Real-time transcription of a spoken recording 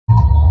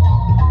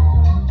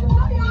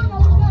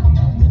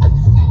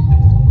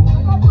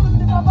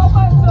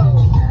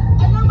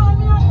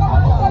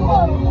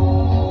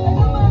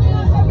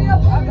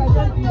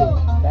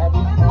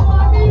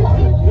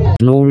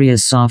Gloria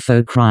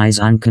Safo cries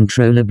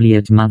uncontrollably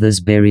at mother's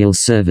burial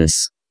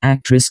service.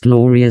 Actress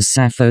Gloria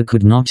Safo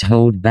could not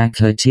hold back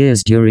her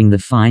tears during the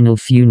final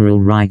funeral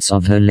rites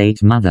of her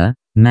late mother,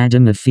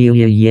 Madam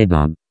Ophelia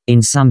Yeboah.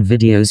 In some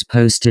videos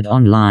posted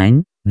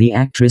online, the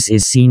actress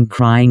is seen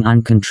crying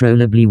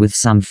uncontrollably with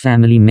some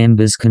family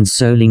members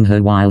consoling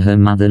her while her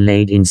mother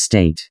laid in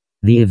state.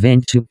 The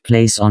event took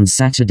place on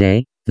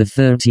Saturday, the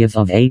 30th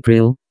of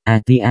April,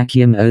 at the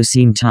Akyem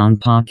Osiem Town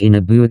Park in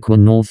Abuakwa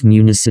North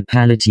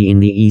Municipality in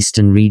the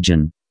eastern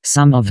region.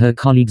 Some of her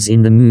colleagues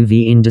in the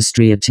movie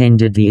industry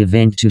attended the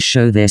event to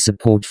show their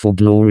support for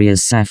Gloria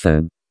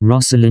Safo.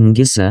 Roselyn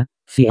Ngissah,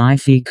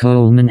 Fiifi,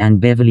 Coleman and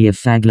Beverly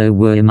Afaglo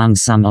were among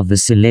some of the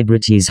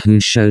celebrities who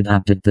showed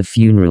up at the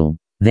funeral.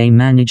 They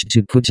managed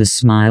to put a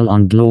smile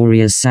on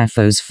Gloria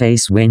Safo's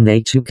face when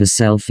they took a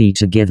selfie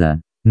together.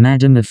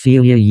 Madam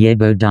Ophelia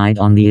Yeboah died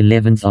on the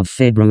 11th of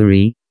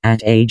February,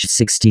 at age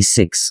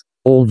 66.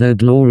 Although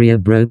Gloria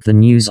broke the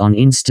news on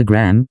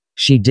Instagram,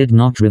 she did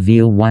not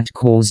reveal what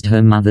caused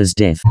her mother's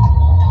death.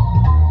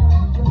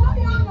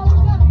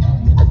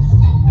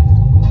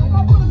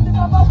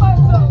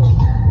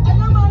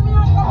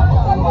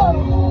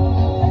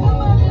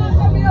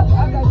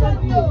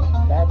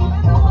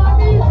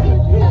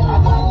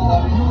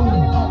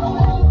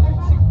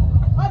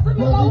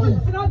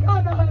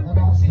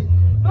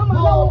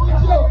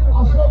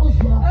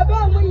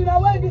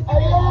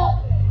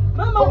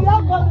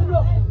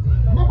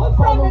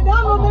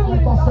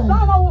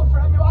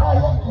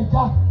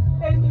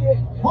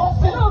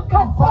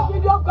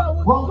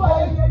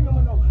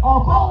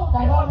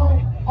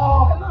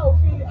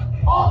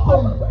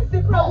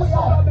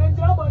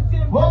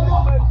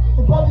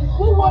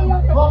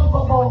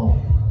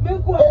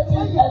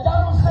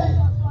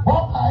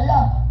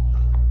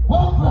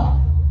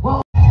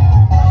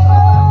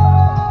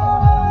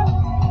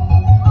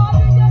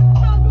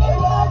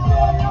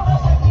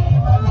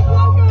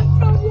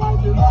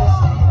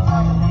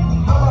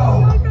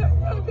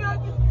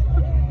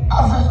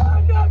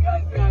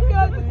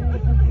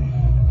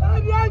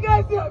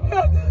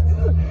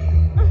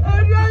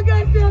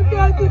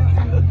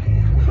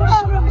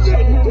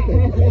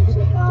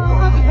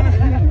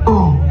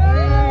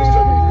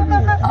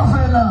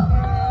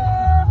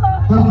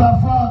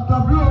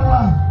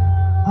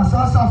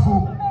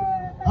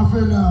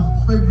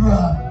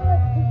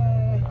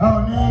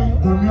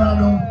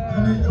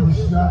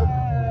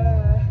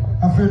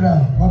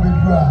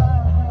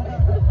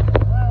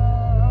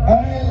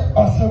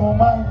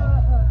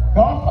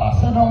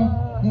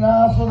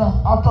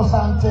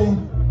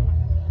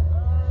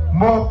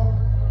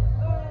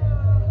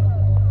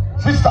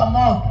 Sister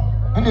Mark,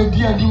 and the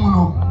dear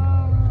Dimuno,